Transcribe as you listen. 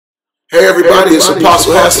Hey everybody, it's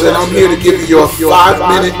Apostle Hester, and I'm here to give you your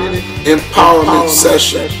 5-minute empowerment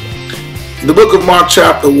session. In the book of Mark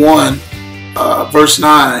chapter 1, verse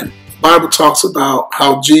 9, the Bible talks about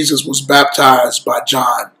how Jesus was baptized by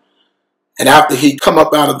John. And after he come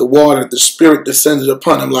up out of the water, the Spirit descended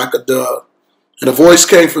upon him like a dove. And a voice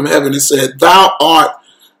came from heaven and said, "Thou art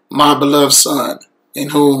my beloved Son, in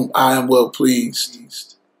whom I am well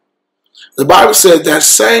pleased." The Bible said that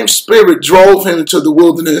same Spirit drove him into the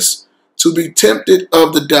wilderness to be tempted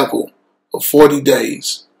of the devil for 40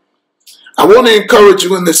 days. I want to encourage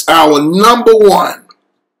you in this hour, number one,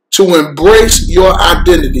 to embrace your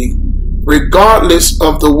identity regardless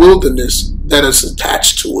of the wilderness that is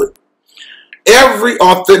attached to it. Every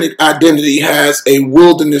authentic identity has a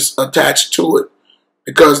wilderness attached to it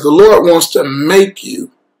because the Lord wants to make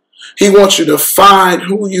you. He wants you to find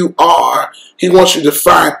who you are. He wants you to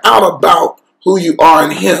find out about who you are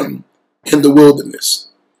in Him in the wilderness.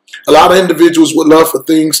 A lot of individuals would love for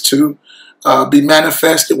things to be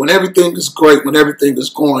manifested when everything is great, when everything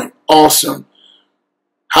is going awesome.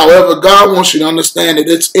 However, God wants you to understand that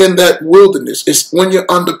it's in that wilderness. It's when you're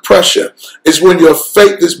under pressure. It's when your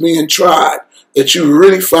faith is being tried that you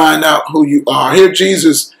really find out who you are. Here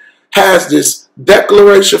Jesus has this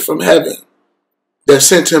declaration from heaven that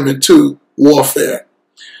sent him into warfare.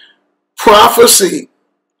 Prophecy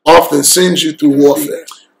often sends you through warfare.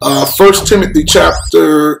 1 Timothy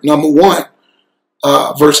chapter number 1,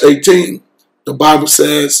 verse 18, the Bible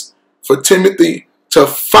says, for Timothy to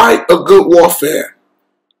fight a good warfare,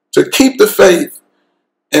 to keep the faith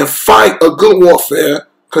and fight a good warfare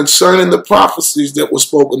concerning the prophecies that were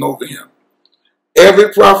spoken over him.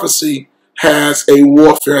 Every prophecy has a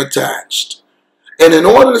warfare attached. And in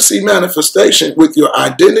order to see manifestation with your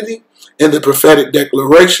identity and the prophetic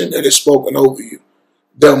declaration that is spoken over you,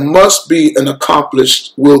 there must be an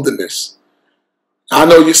accomplished wilderness. I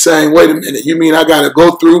know you're saying, wait a minute, you mean I got to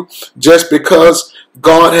go through just because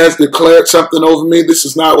God has declared something over me? This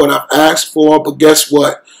is not what I've asked for, but guess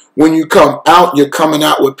what? When you come out, you're coming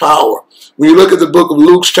out with power. When you look at the book of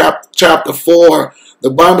Luke chapter 4,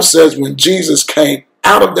 the Bible says when Jesus came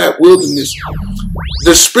out of that wilderness,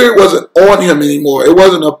 the Spirit wasn't on him anymore. It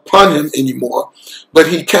wasn't upon him anymore, but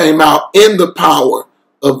he came out in the power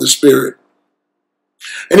of the Spirit.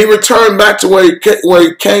 And he returned back to where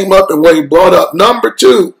he came up and where he brought up. Number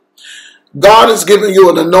two, God is giving you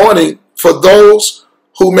an anointing for those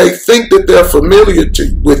who may think that they're familiar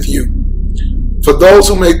with you. For those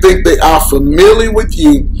who may think they are familiar with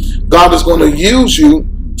you, God is going to use you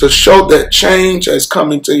to show that change has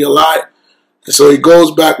come into your life. And so he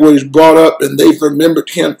goes back where he's brought up, and they've remembered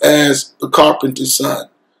him as the carpenter's son.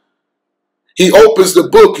 He opens the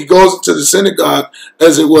book, he goes into the synagogue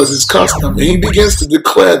as it was his custom, and he begins to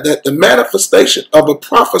declare that the manifestation of a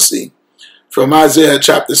prophecy from Isaiah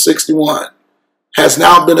chapter 61 has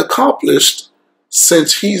now been accomplished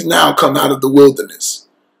since he's now come out of the wilderness.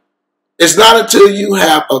 It's not until you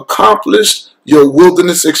have accomplished your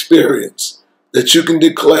wilderness experience that you can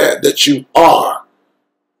declare that you are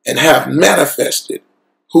and have manifested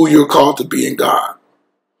who you're called to be in God.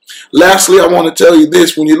 Lastly, I want to tell you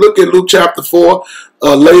this. When you look at Luke chapter 4,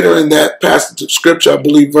 later in that passage of scripture, I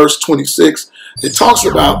believe verse 26, it talks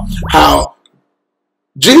about how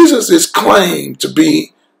Jesus is claimed to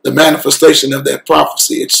be the manifestation of that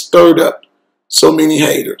prophecy. It stirred up so many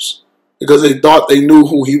haters because they thought they knew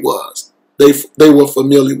who he was. They were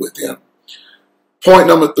familiar with him. Point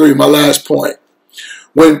number 3, my last point.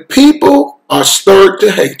 When people are stirred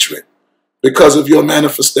to hatred because of your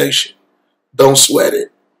manifestation, don't sweat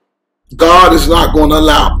it. God is not going to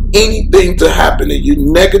allow anything to happen to you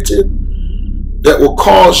negative that will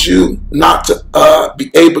cause you not to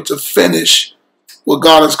be able to finish what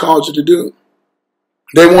God has called you to do.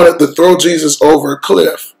 They wanted to throw Jesus over a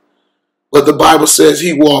cliff, but the Bible says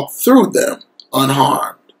he walked through them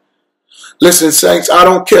unharmed. Listen, saints, I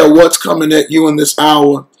don't care what's coming at you in this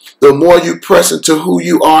hour. The more you press into who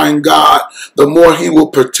you are in God, the more he will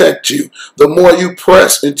protect you. The more you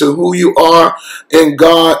press into who you are in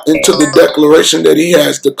God, into the declaration that he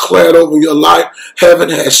has declared over your life, heaven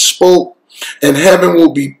has spoke, and heaven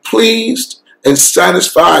will be pleased and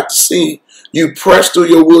satisfied to see you press through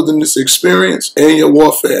your wilderness experience and your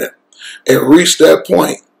warfare and reach that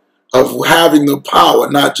point of having the power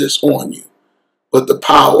not just on you, but the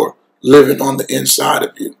power living on the inside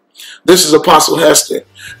of you. This is Apostle Hester,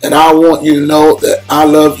 and I want you to know that I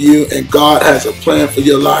love you and God has a plan for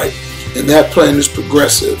your life, and that plan is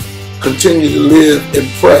progressive. Continue to live and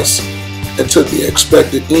press until the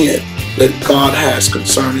expected end that God has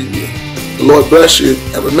concerning you. The Lord bless you,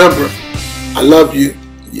 and remember, I love you,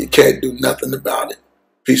 and you can't do nothing about it.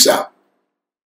 Peace out.